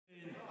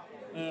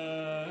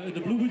de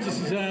bloemetjes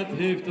gezet,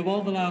 heeft de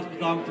wandelaars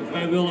bedankt, de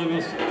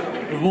vrijwilligers.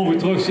 We mogen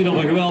terugzien op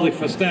een geweldig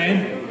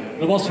festijn.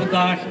 Er was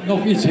vandaag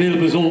nog iets heel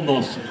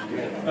bijzonders.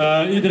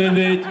 Iedereen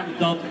weet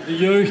dat de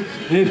jeugd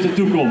heeft de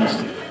toekomst.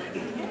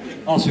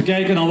 Als we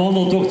kijken naar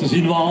wandeltochten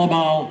zien we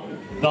allemaal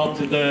dat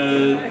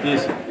de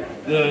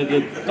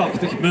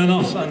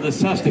 80-minners en de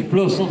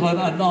 60-plussers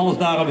en alles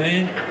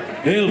daaromheen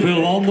heel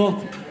veel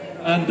wandelt.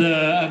 En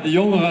de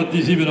jongeren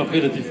die zien we nog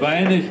relatief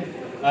weinig.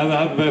 En we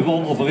hebben bij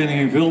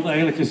wandelvereniging Vilt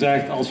eigenlijk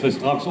gezegd, als we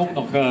straks ook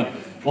nog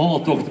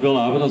wandeltochten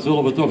willen hebben, dan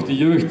zullen we toch de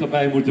jeugd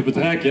erbij moeten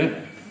betrekken.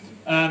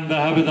 En we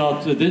hebben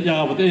dat dit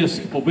jaar voor het eerst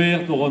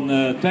geprobeerd door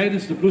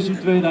tijdens de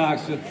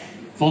bloesem2daagse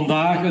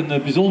vandaag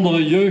een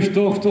bijzondere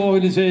jeugdtocht te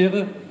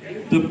organiseren.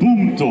 De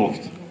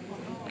Boemtocht.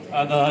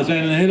 En daar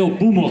zijn een hele hoop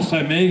boemers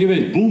zijn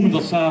meegeweest. Boem,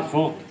 dat staat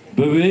voor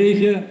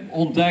bewegen,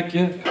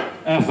 ontdekken,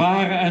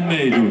 ervaren en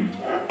meedoen.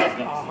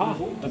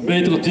 Een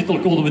betere titel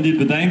konden we niet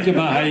bedenken,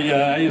 maar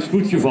hij is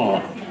goed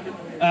gevallen.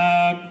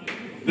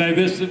 Wij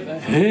wisten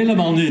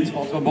helemaal niet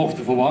wat we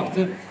mochten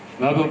verwachten.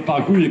 We hebben een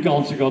paar goede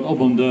kansen gehad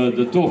om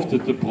de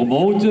tochten te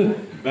promoten.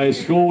 Bij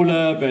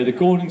scholen, bij de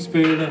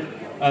Koningsspelen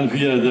en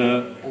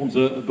via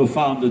onze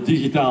befaamde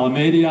digitale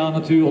media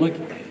natuurlijk.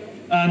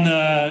 En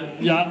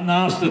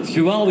naast het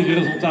geweldige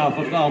resultaat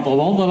van het aantal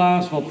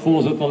wandelaars, wat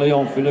voorzitter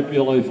Leon Filippi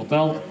al heeft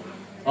verteld,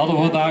 hadden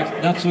we vandaag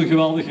net zo'n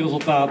geweldig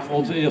resultaat voor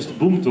onze eerste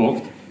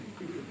Boemtocht.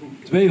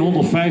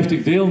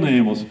 250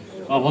 deelnemers,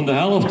 waarvan de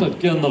helft uit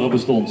kinderen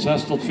bestond,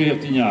 6 tot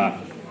 14 jaar.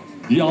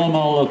 Die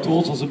allemaal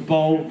trots als een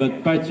pauw,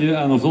 met petje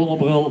en een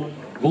zonnebril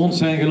rond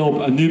zijn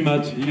gelopen. En nu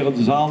met, hier in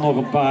de zaal nog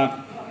een paar,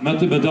 met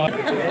de medaille.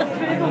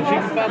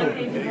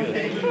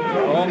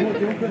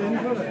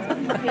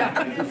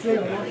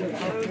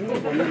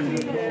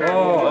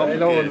 Oh,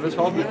 helemaal, dat is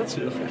handig.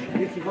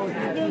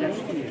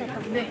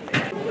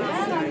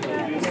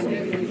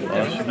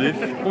 Alsjeblieft.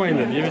 Kom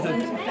in, je weet het.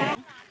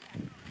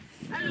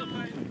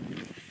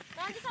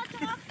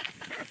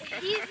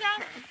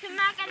 Ze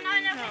maken nou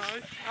nog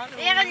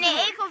weer een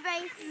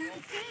egelbeest.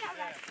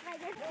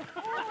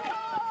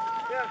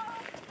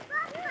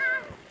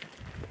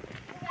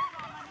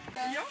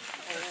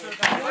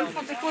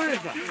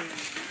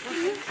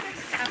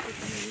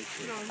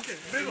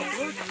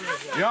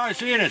 Ja, ik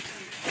zie het.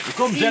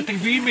 Kom, zet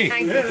ik bij me.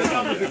 Kijk, daar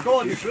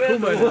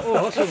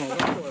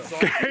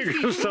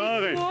staat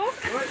hij.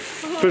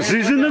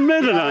 Precies in het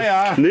midden, hè?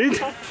 Ja.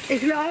 Niet?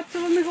 Ik laat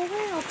hem nog wel.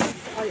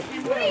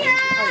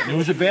 Nu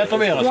is het beter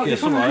weer als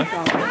gisteren, hè?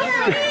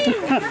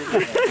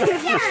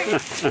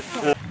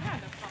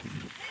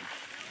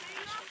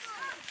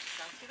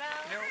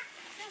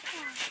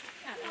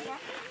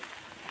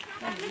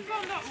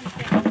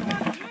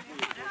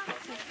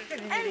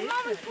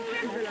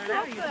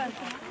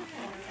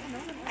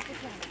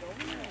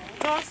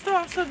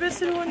 Zo best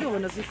gewoon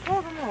doen, dus ik vraag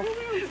hem op.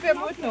 Wer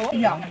moet nog?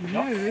 Ja,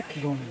 leuk.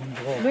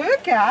 Leuk,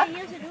 hè?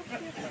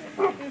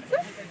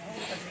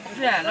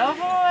 Ja, dan gaan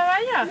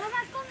we ja.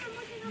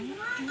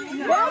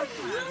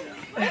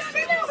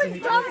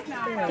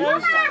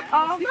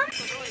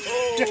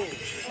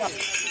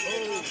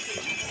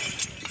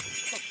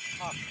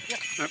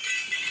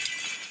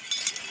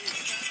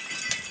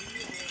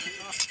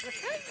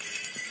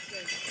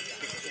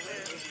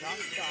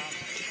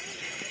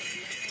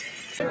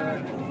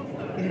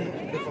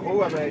 De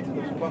verhoorbaarheid,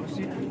 dat is een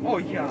parasiet.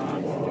 Oh ja.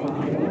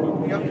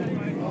 Ja.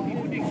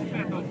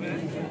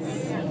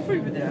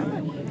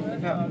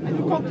 Ja. En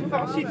hoe komt die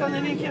parasiet dan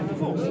in één keer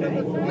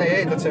tevoorschijn?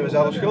 Nee, dat zijn we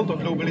zelf schuld door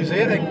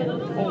globalisering.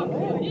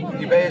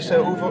 Die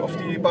bijen of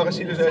die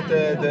parasieten uit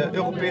de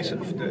Europese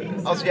of de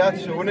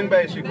Aziatische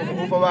honingbijen die komen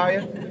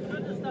overwaaien.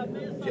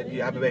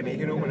 Die hebben wij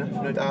meegenomen hè,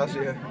 vanuit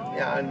Azië.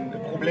 Ja, en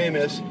het probleem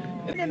is.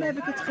 En dan heb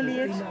ik het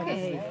geleerd.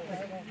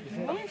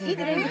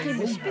 Iedereen begint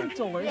met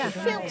spintollen. Dat is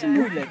veel te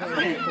moeilijk.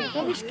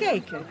 Kom eens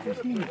kijken.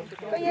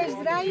 Kan jij eens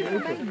draaien voor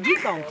mij? Die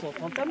kant op,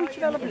 want daar moet je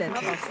wel op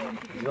letten.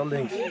 Wel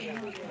links. Ja,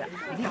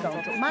 die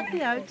kant op. Maakt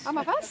niet uit.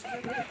 Allemaal vast?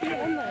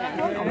 Hieronder.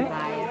 Gewoon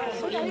omdraaien.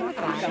 Zo.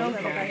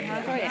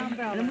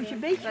 Dan moet je een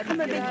beetje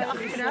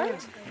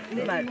achteruit.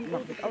 Maar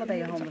mag ik allebei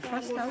je handen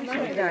vasthouden?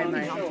 Zo, draai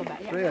maar.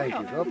 Twee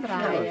eindjes,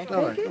 Draaien.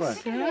 Kijk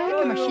eens.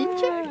 Een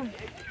machientje.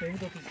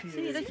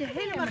 Zie je dat je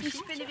helemaal geen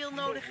spinnenwiel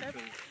nodig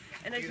hebt?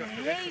 En dat je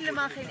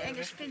helemaal geen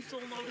enge spintol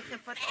nodig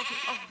hebt wat altijd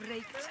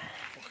afbreekt.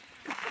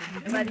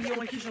 En waar die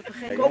jongetjes op een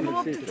gegeven moment...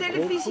 Komen we op de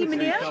televisie,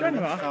 meneer?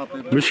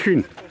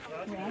 Misschien.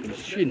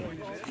 Misschien.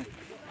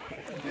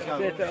 Ja,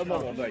 dat is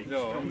allemaal bij. Ja,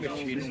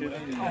 misschien.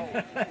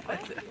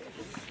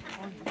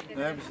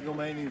 Dan hebben ze het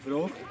omheen in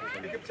verhoogd.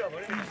 Ik heb het zelf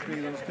hoor. Ze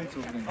springen dan een spits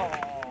over.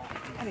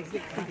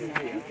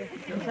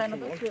 Er zijn nog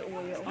ook 2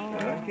 ooien.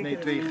 Nee,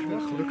 2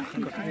 gelukkig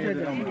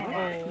gecastreerde anderen.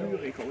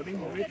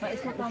 Maar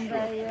is dat dan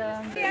bij...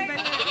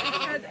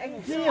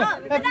 Hier,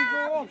 heb je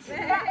gehoord?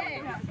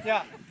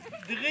 Ja,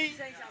 3,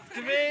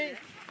 2,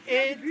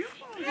 1.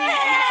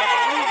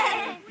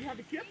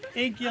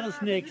 1 keer is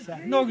niks.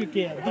 Hè. Nog een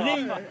keer.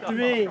 3,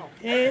 2,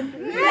 1.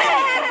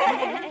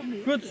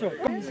 Goed zo.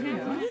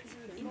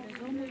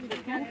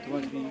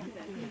 was die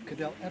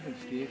Cadel Evans,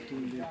 die heeft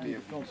toen de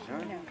Frans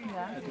gedaan.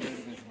 En toen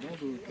werden we gebeld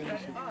door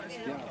kennissen.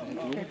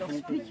 Ja, dat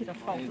splitje dat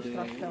valt er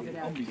straks wel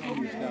weer uit. Die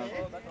staat.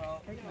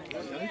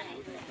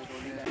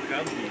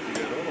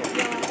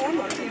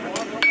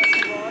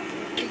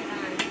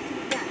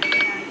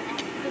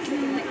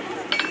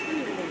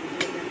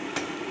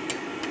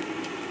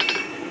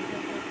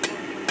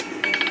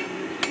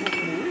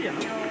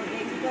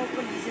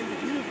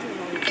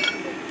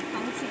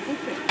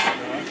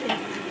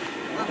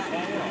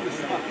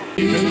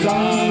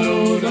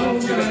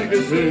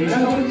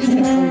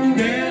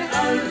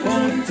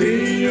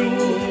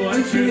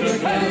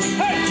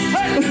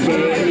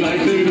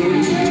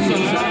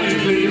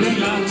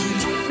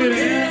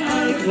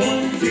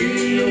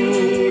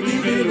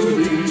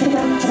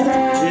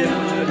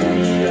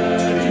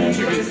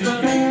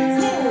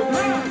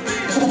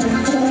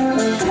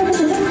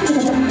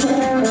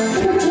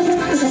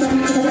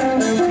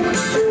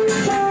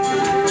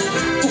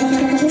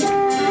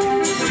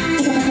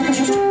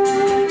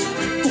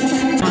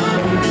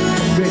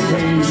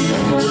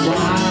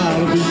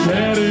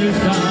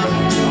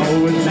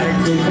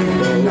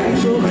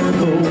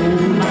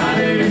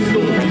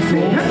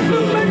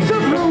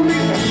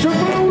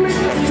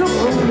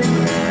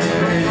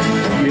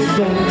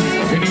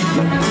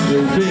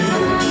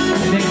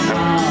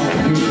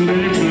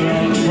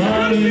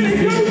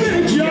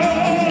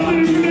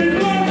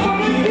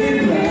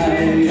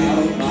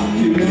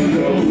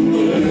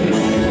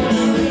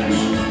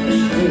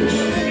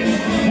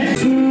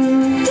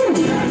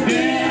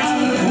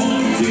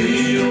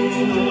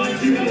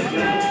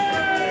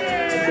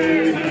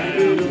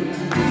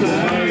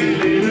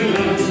 Sorry,